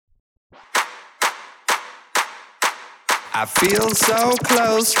I feel so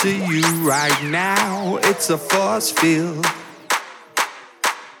close to you right now, it's a force field.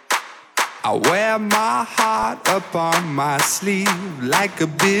 I wear my heart up on my sleeve like a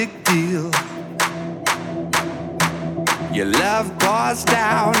big deal. Your love pours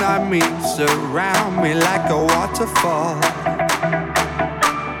down on me, surround me like a waterfall.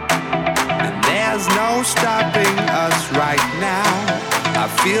 And there's no stopping us right now. I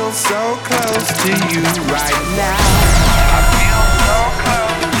feel so close to you right now. I feel so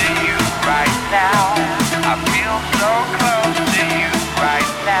close to you right now. I feel so close to you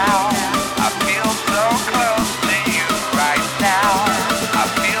right now. I feel so close to you right now. I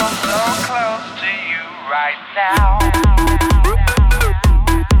feel so close to you right now.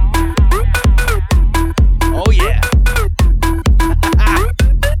 Oh yeah.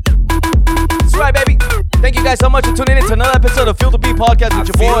 That's right, baby. Thank you guys so much for tuning in to another episode of Feel the Beat Podcast with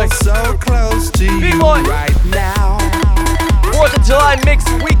your boy. I feel so close to you right now. 4th of July mix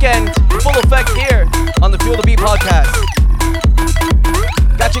weekend, full effect here on the Feel the Beat Podcast.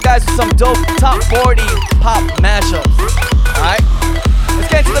 Got you guys with some dope top 40 pop mashups. Alright? Let's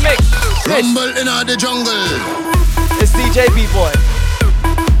get into the mix. Rumble in the jungle. It's DJ B-Boy.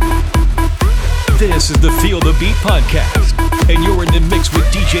 This is the Feel the Beat Podcast, and you're in the mix with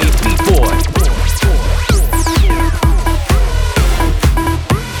DJ B-Boy.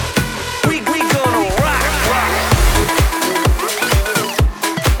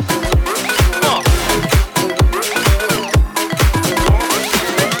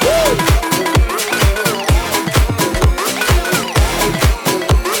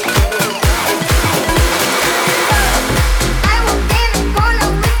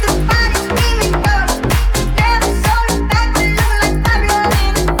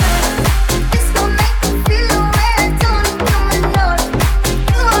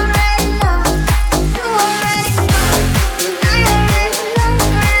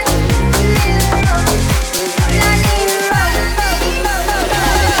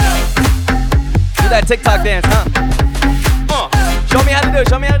 TikTok dance, huh? Show me how to do it,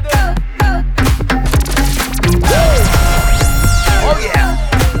 show me how to do it. Oh yeah.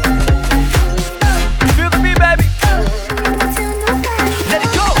 Feel the beat, baby. Let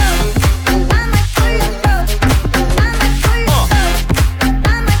it go.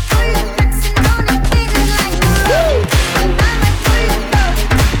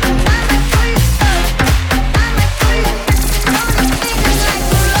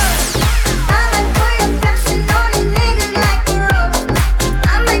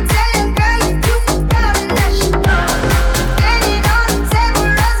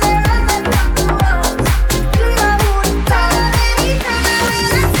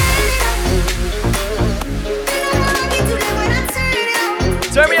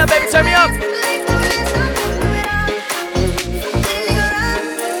 Turn me up, baby, turn me up.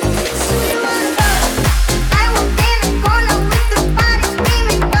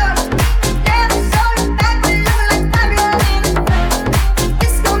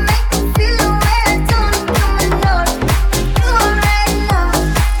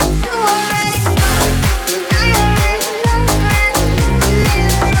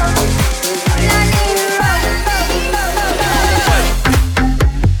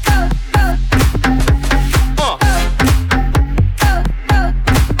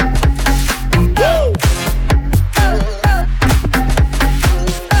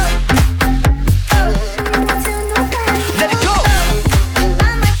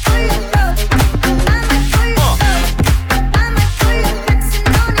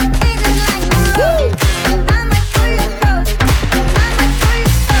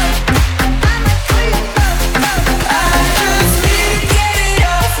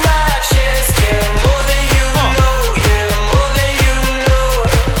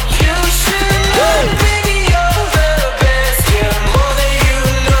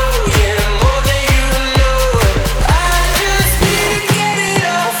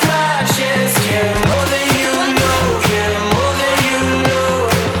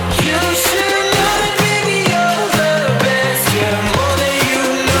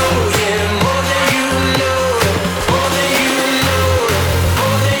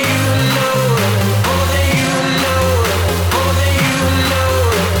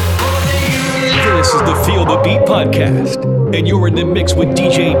 Podcast, and you're in the mix with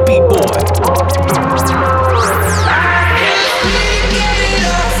DJ B-Boy.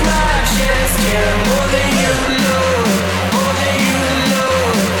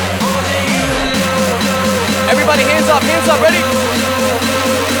 Everybody hands up, ready?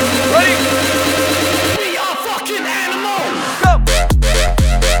 Ready? We are fucking animals. Go!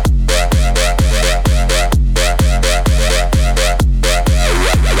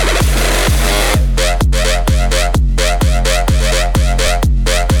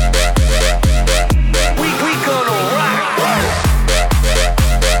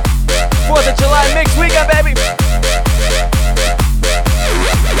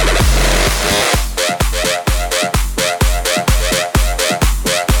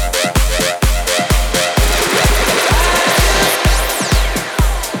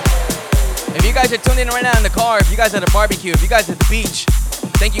 guys are tuning in right now in the car, if you guys at a barbecue, if you guys at the beach,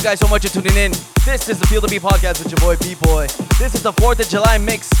 thank you guys so much for tuning in. This is the Feel the Beat podcast with your boy B-Boy. This is the 4th of July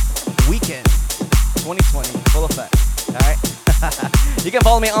mix weekend 2020, full effect. Alright? You can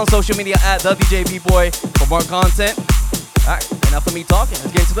follow me on social media at the DJ B-Boy for more content. Alright, enough of me talking.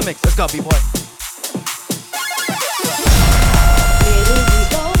 Let's get into the mix. Let's go, B-Boy.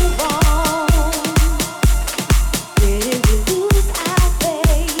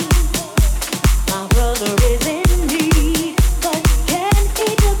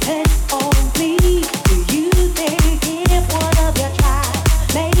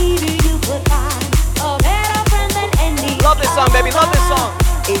 Love this song, baby. Love this song.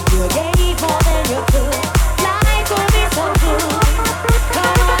 If you gave more than you could, life would be so good.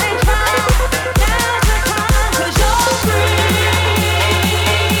 Come on and try. Now's the time, 'cause you're free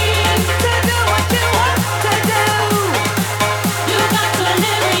to do what you want to do. You got to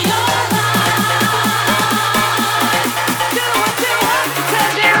live your life. Do what you want to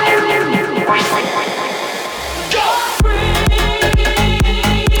do. You're free to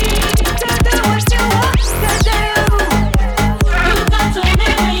do what you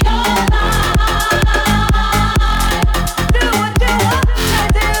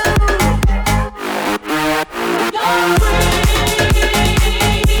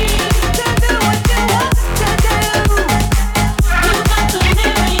want to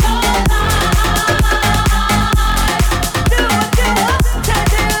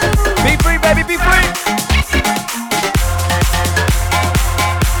do. Be free, baby. Be free.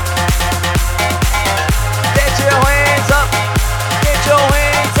 Get your hands up. Get your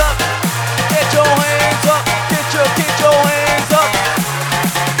hands up. Get your hands up. Get your hands up.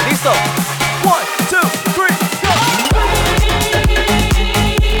 Listo. 1, 2, 3, go.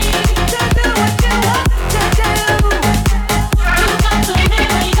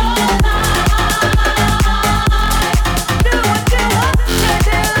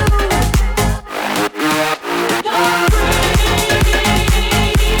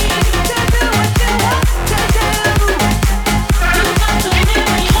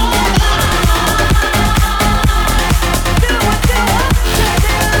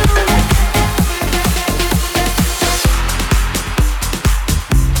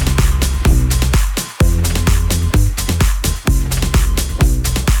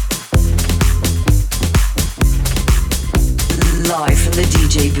 Live from the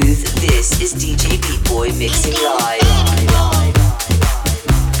DJ booth, this is DJ B-Boy mixing live.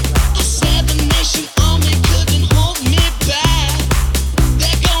 A Seven Nation army couldn't hold me back.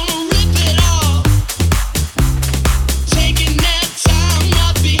 They're gonna rip it off, taking their time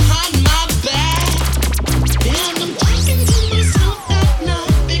right behind my back. And I'm talking to myself at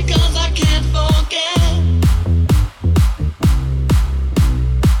night because I can't forget.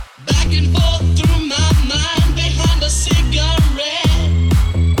 Back and forth through my mind behind a cigarette.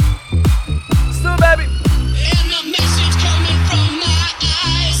 Still, baby. And the message coming from my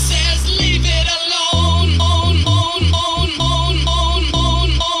eyes says, leave it alone.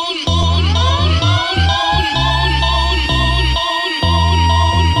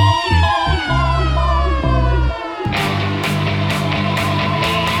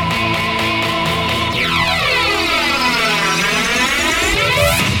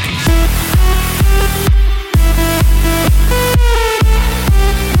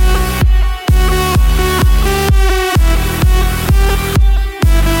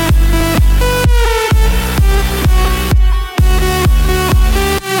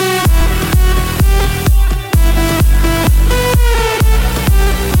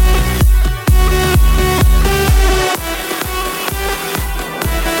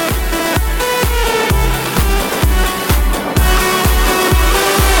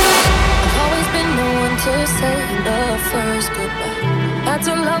 I've always been the one to say the first goodbye. Had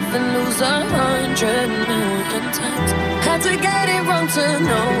to love and lose 100,000,000 times. Had to get it wrong to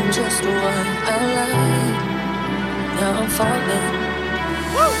know just what I like. Now I'm falling.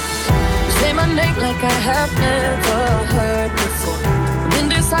 Say my name like I have never heard before. I'm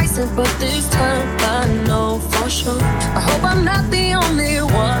indecisive, but this time I know for sure. I hope I'm not the only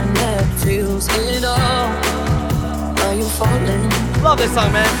one that feels it all. Are you falling? Love this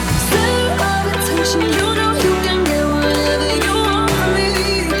song, man. Center of attention, you know you can get whatever you want from me.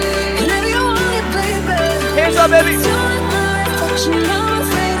 Whenever you want it, baby. Hands up, baby. You're my reflection, I'm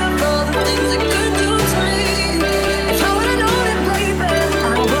afraid of all the things it could do to me. If I would've known it, baby,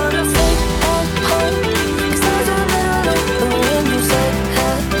 I would've stayed at home. 'Cause I don't know when you said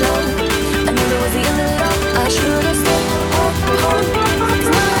hello. I knew that was the end of it all. I should've stayed at home. 'Cause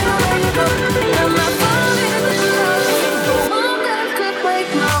now I know where you go. I'm not falling in love. The one that could break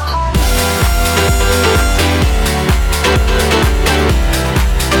my heart.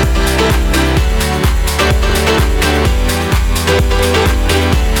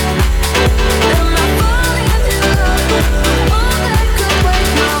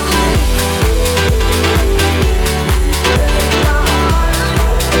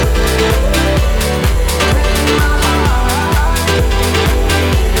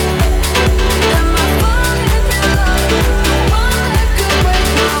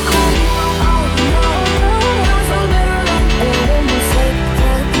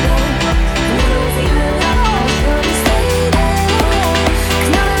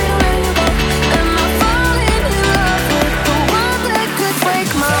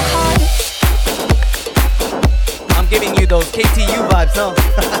 KTU vibes, no?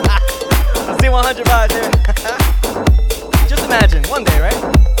 Let's do 100 vibes here. Just imagine, one day, right?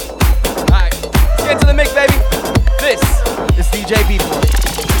 Alright, let's get to the mix, baby. This is DJ B-Boy.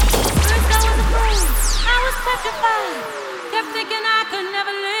 I was petrified. Kept thinking I could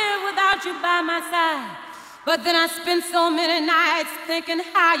never live without you by my side. But then I spent so many nights thinking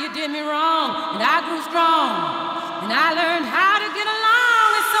how you did me wrong. And I grew strong. And I learned how to get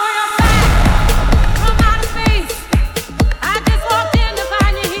along. And so you're back from outer space. I just walked in to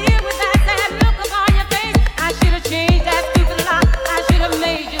find you here with that sad look upon your face. I should have changed that stupid lock. I should have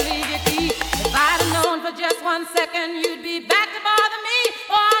made you leave your key. If I'd have known for just 1 second you'd be back to bother me.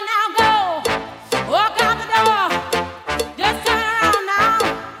 Oh, now go. Walk out the door. Just turn around now.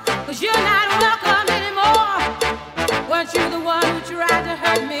 'Cause you're not welcome anymore. Weren't you the one who tried to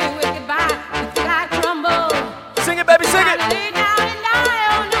hurt me with goodbye? You think I crumble? Sing it, baby, sing it. Lay down and die.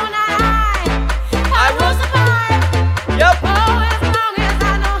 Oh, no, not I will survive. Yep. Oh, as long as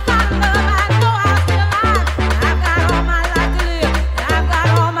I know how to love, I know I'll still alive. I've got all my life to live. And I've got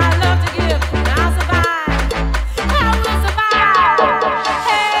all my love to give. And I'll survive. I will survive.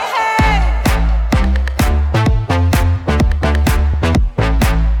 Hey, hey.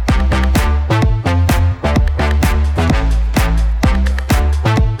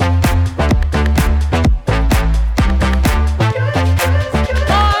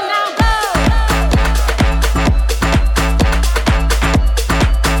 Oh, now go.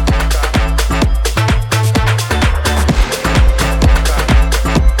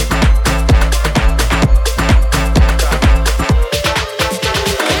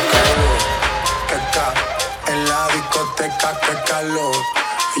 Que acá en la discoteca, que calor.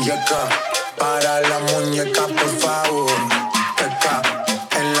 Y acá para la muñeca, por favor. Que acá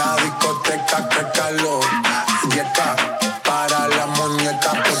en la discoteca, que calor. Y acá para la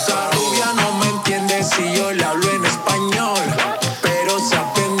muñeca, por favor. Esa rubia no me entiende si yo le hablo en español, pero se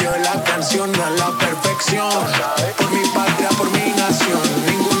aprendió la canción a la perfección. Por mi patria, por mi nación,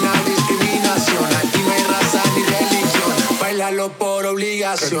 ninguna discriminación. Aquí no hay raza ni religión. Bailalo por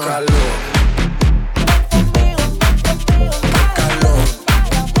obligación. Calor.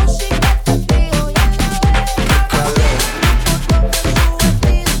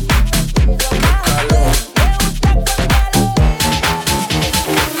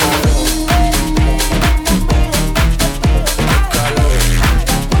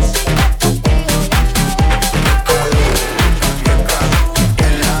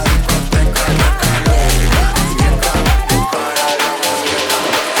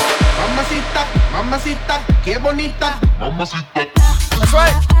 Mamacita, mamacita, qué bonita. That's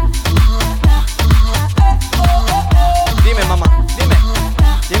right. Dime, mamá, dime.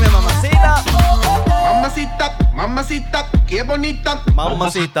 Dime, mamacita. Mamacita, mamacita, qué bonita.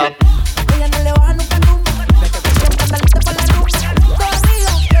 Mamacita. Ella no le baja nunca nunca. Siempre caliente por la luz.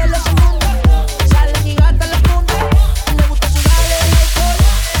 Todavía que lo segundo. Salen y gastan la punta. Le gusta sudarle el alcohol.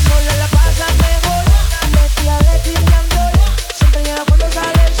 Sola la pasa mejor. Vestida de Christian Dior. Siempre llega cuando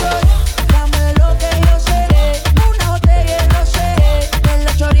sale el sol. Dame de lo que yo sé. Una botella y no sé. En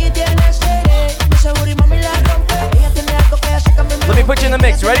la chori tiene sed. De seguro y mami la rompe. Ella tiene algo que hace que a mí me Let me put you in the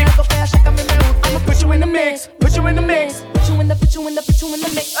mix, ready? Algo que hace que a mí me guste. I'ma put you in the mix. Put you in the mix. Put you in the, put you in the, put you in the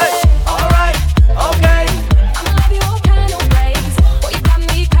mix. Hey, alright, okay. I'ma love you all kind of ways. Boy, you got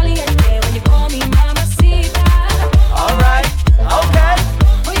me caliente when you call me mamacita. Alright, okay.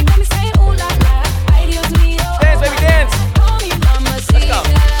 Boy, you got me saying ooh la la. Ay, Dios mío. Dance, baby, dance. Call me mamacita.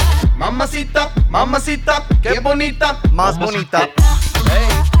 Mamacita, mamacita, qué bonita. Más bonita. Hey.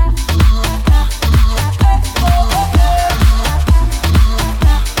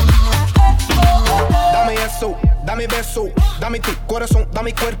 Dame eso, dame beso, dame tu corazón,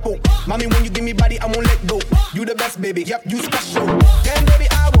 dame cuerpo. Mommy, when you give me body, I won't let go. You the best, baby, yep, you special. Damn, baby,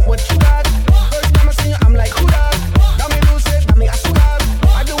 I want what you got. First time I see you, I'm like, who that? Dame dulce, dame azúcar.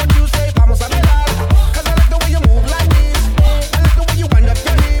 I do what you say, vamos a bailar. 'Cause I like the way you move like this. I like the way you wind up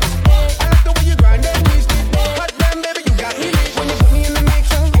your hips. I like the way you grind and twist it. Hot damn, baby, you got me lit. When you put me in the mix,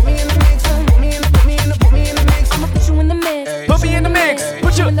 put me in the mix, put me in the, put me in the, put me in the mix. I'ma put you in the mix. Put me in the mix.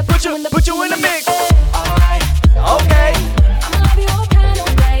 Put you in the mix. Alright, okay. I'ma love you all kind of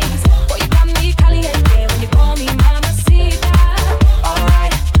ways. Boy, you got me caliente when you call me mamacita.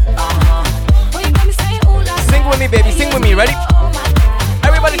 Alright, Boy, you got me saying ooh la la. Sing with me, baby, sing with me, ready? Oh my God.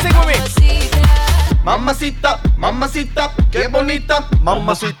 Everybody sing with me. Mamacita. Mamacita, mamacita, qué bonita.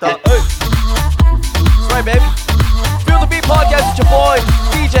 Mamacita. Hey. That's right, baby. Feel the Beat Podcast with your boy,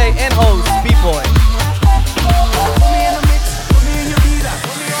 DJ and host, B-Boy. Put me in the mix, put me in your vida.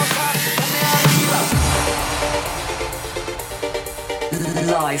 Put me on top, put me arriba.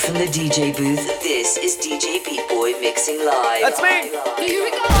 Live from the DJ booth, this is DJ Beat Boy mixing live. That's me. Do you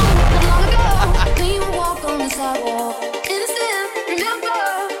recall not long ago when you walked on the sidewalk? Innocent, remember,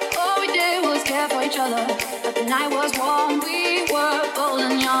 all we did was care for each other. But the night was warm, we were bold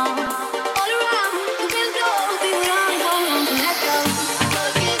and young. All around the window, we were on home to let go.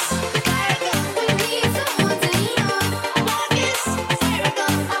 Focus, we need someone to lean on. Focus,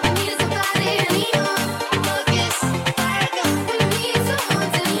 I need somebody to lean on. Focus, we need someone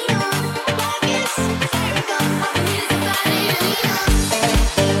to lean on. Focus, I need somebody to lean on.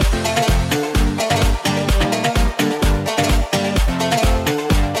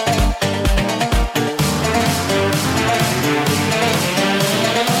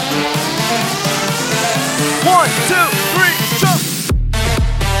 One, two, three, jump.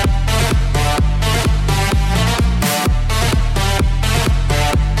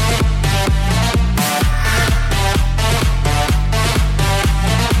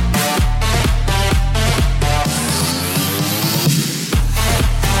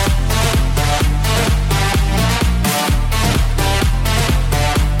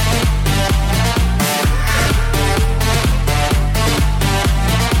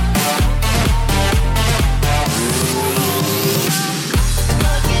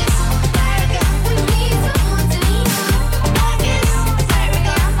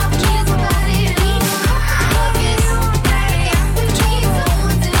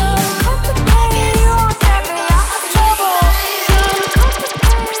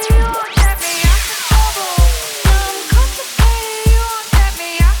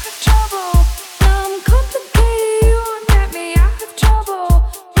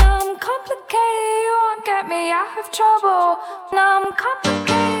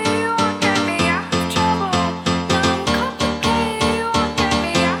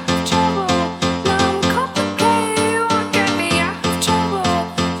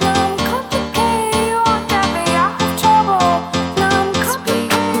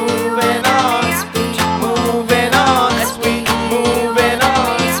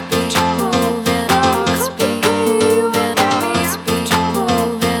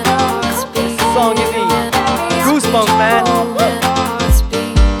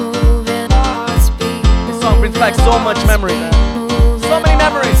 Back so much memory, man. So many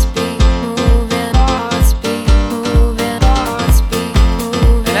memories.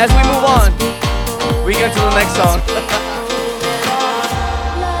 And as we move on, we get to the next song.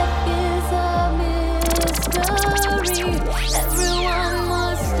 Life is a mystery. Everyone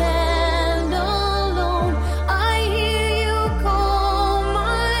must stand alone. I hear you call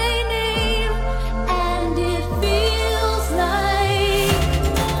my name, and it feels like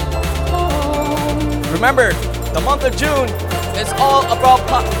home. Remember, the month of June is all about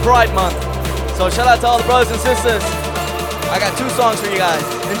Pride Month. So shout out to all the brothers and sisters. I got 2 songs for you guys.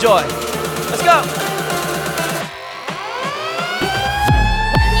 Enjoy. Let's go.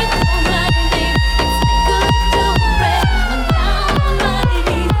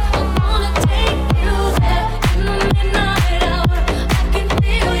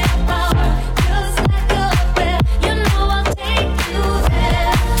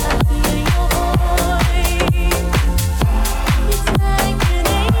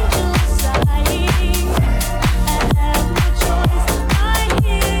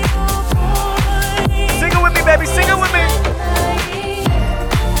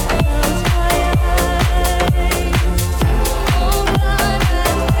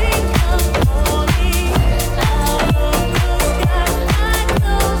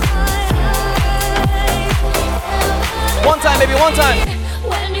 One time.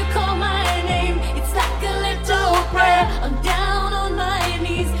 When you call my name, it's like a little prayer. I'm down on my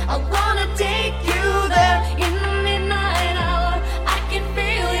knees. I wanna take you there in the midnight hour. I can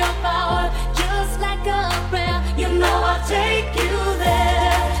feel your power, just like a prayer. You know I'll take you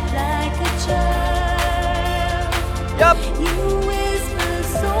there like a child. Yep. You whisper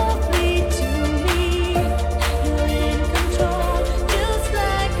softly to me. You're in control, just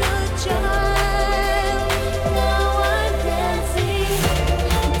like a child. Now I can see.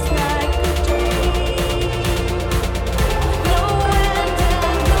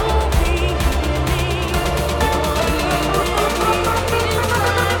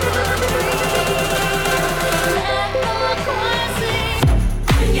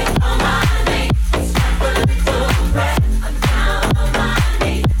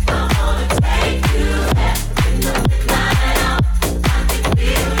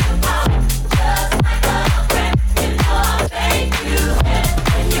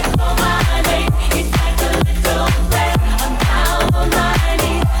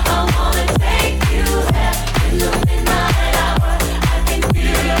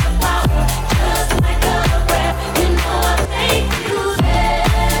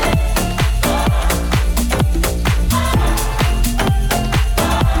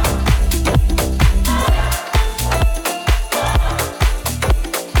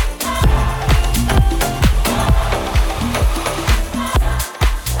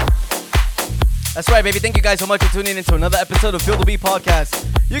 That's right, baby. Thank you guys so much for tuning in to another episode of Feel the Beat Podcast.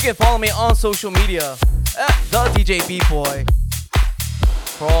 You can follow me on social media at the DJ Beat Boy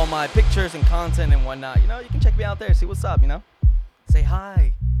for all my pictures and content and whatnot. You know, you can check me out there, see what's up, you know? Say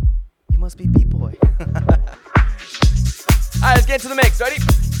hi. You must be Beat Boy. Alright, let's get into the mix. Ready?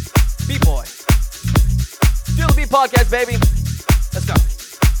 Beat Boy. Feel the Beat Podcast, baby. Let's go.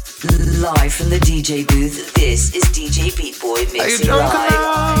 Live from the DJ booth, this is DJ Beat Boy mixing drunk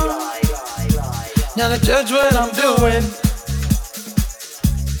live. Now to judge what I'm doing.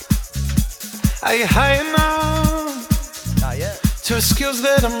 Are you high enough Not yet. to skills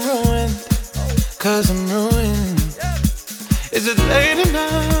that I'm ruined? Cause I'm ruined. Is it late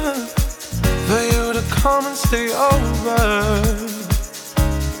enough for you to come and stay over?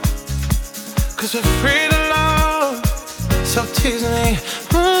 Cause we're free to love, so tease me.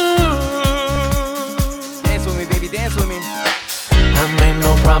 Dance with me, baby, dance with me. I made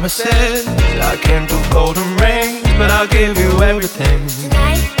no promises, I can't do golden rings, but I'll give you everything.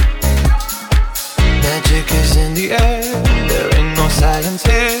 Magic is in the air, there ain't no science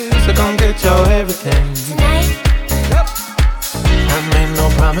here, so come get your everything. I made no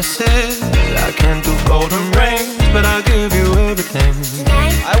promises, I can't do golden rings, but I'll give you everything.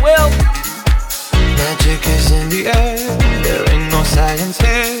 I will. Magic is in the air, there ain't no science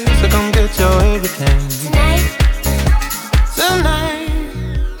here, so come get your everything. Tonight.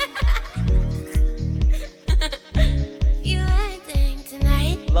 You acting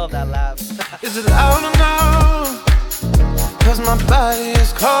tonight? Love that laugh. Is it loud enough? Cause my body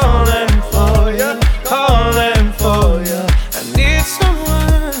is calling for you, calling for you. I need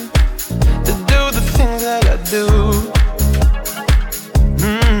someone to do the things that I do.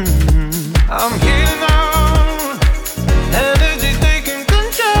 I'm here now, energy taking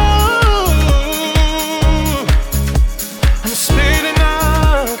control. I'm speeding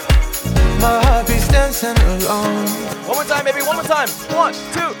up, my heartbeat's dancing along. One more time, baby, one more time. 1,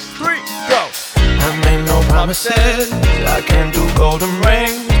 2, 3, go. I made no promises, I can't do golden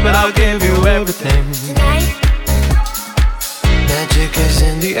rings, but I'll give you everything. Magic is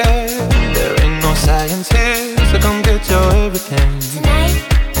in the air, there ain't no science here, so come get your everything.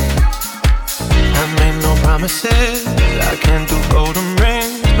 I made no promises, I can't do golden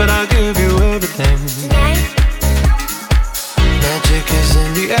rings, but I'll give you everything. Magic is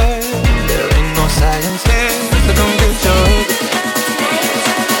in the air, there ain't no science here, so come get your everything.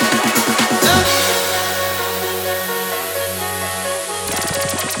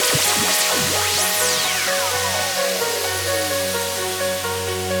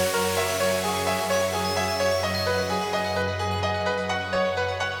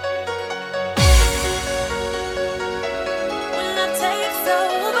 When I take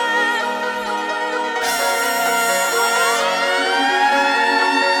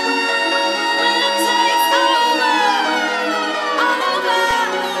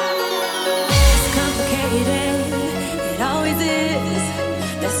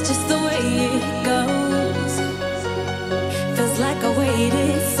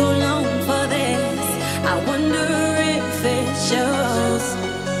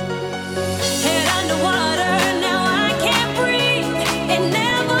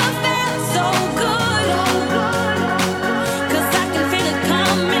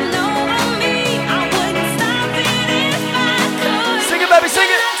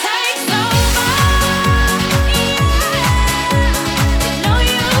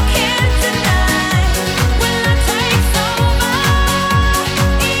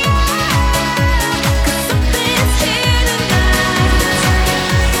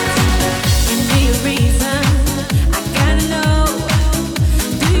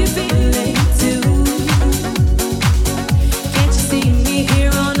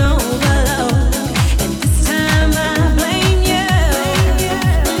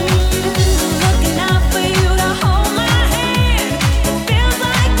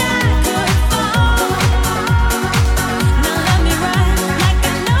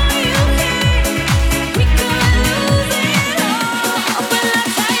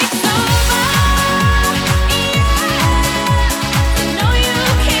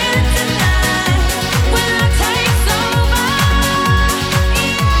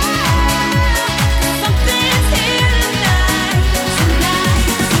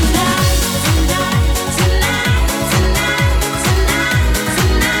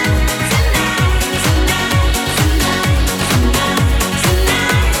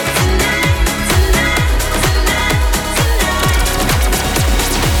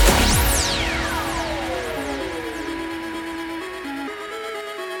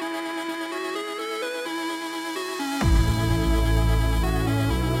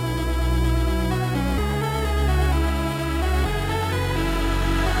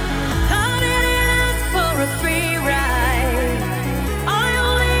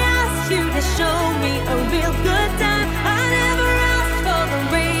you showed me a real good time. I never asked for the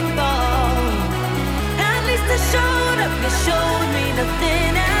rainfall. At least I showed up, you showed me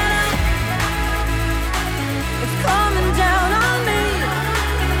nothing at all. It's coming down on me,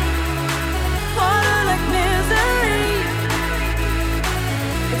 harder like misery.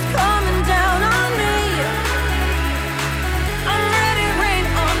 It's coming down on me. I'm ready, rain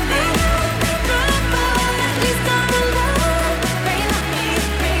on me. At least I'm alive. Rain on me,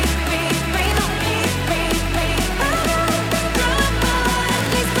 rain, rain, rain on me, rain, rain. At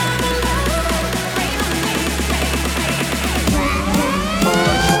least I'm alive. Rain on me, rain, rain.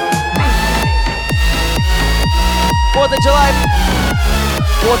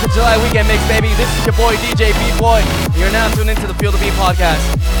 4th of July weekend mix, baby. This is your boy DJ B-Boy. You're now tuned into the Feel the Beat podcast.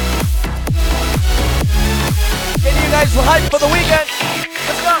 Getting you guys hyped for the weekend.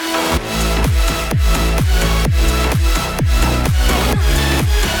 Let's go.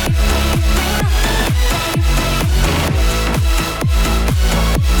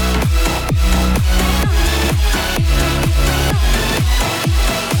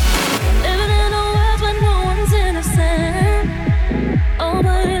 Living in a world where no one's innocent. Oh,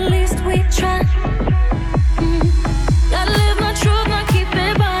 but at least we try. Gotta live my truth, not keep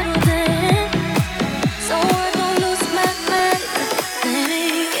it bottled in. So I don't lose my mind.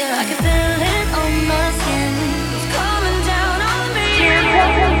 Yeah, I can feel it on my skin. It's coming down on me.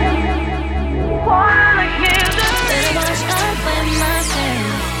 Let it wash away my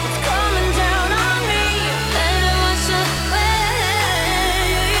sins. It's coming down on me. Let it wash away.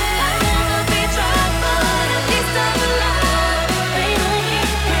 I'll never be tried, but at least I'm alive. Rain on me,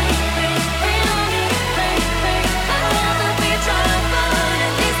 rain, rain, rain on me, rain, rain. I'll never be tried, but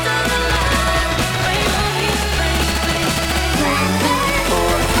at least I'm alive. Rain on me, rain, rain, rain,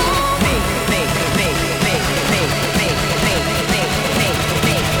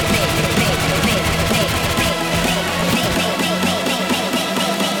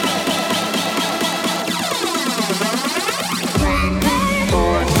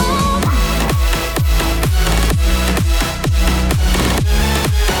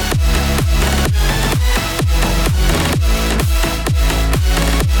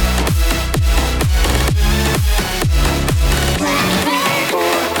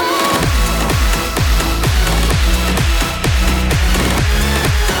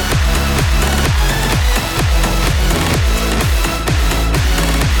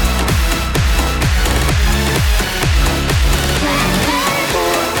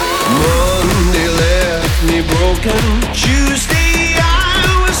 Monday left me broken. Tuesday I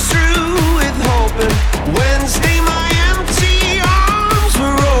was through with hoping. Wednesday my empty arms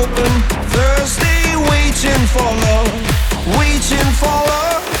were open. Thursday waiting for love, waiting for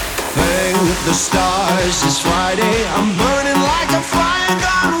love. Thank the stars it's Friday. I'm burning like a fire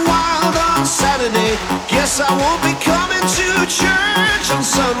gone wild on Saturday. Guess I won't be coming to church on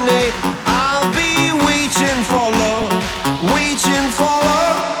Sunday. I'll be waiting for love, waiting for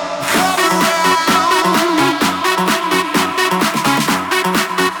love. Come around.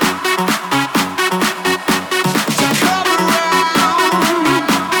 So come around.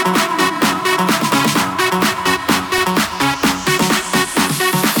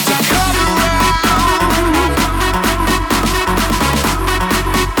 So come around.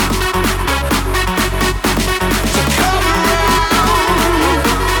 So come around.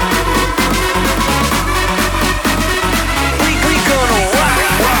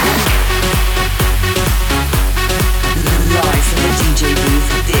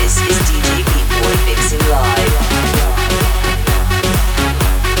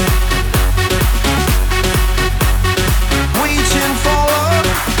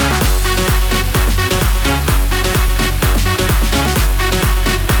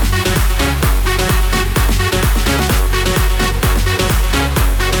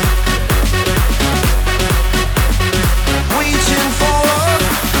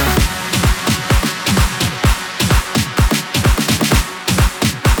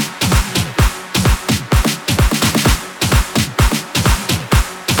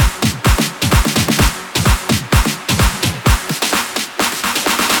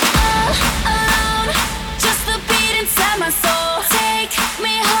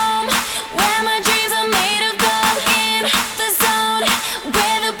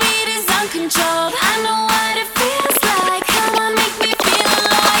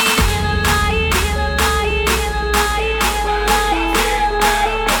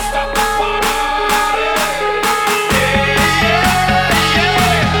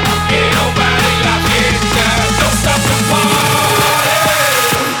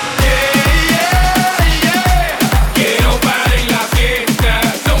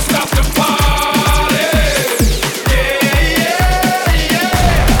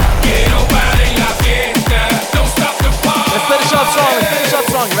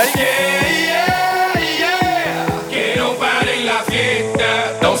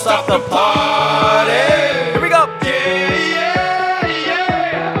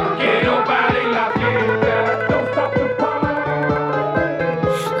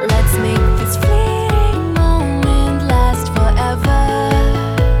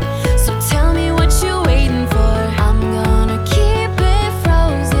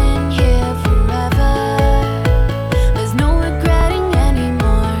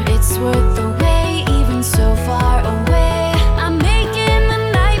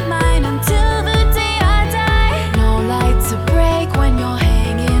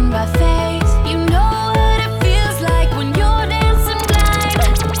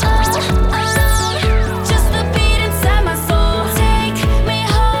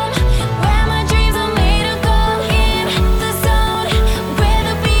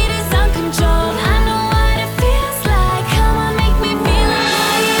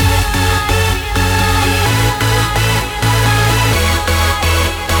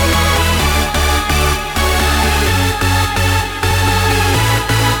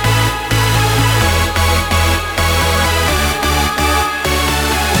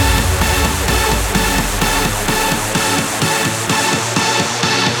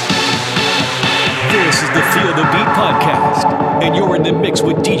 Podcast. And you're in the mix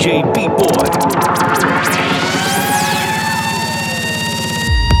with DJ Beat Boy.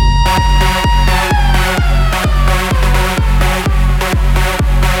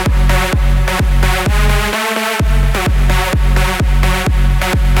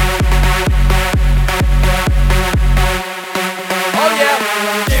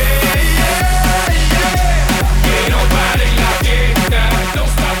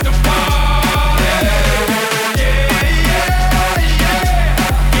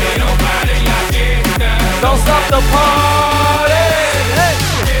 The party. Hey.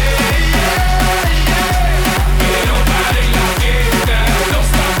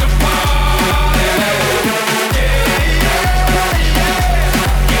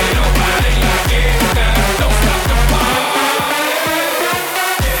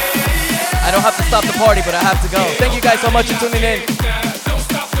 I don't have to stop the party, but I have to go. Thank you guys so much for tuning in.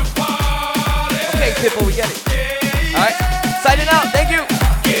 Okay, people, we get it. All right, signing out. Thank you.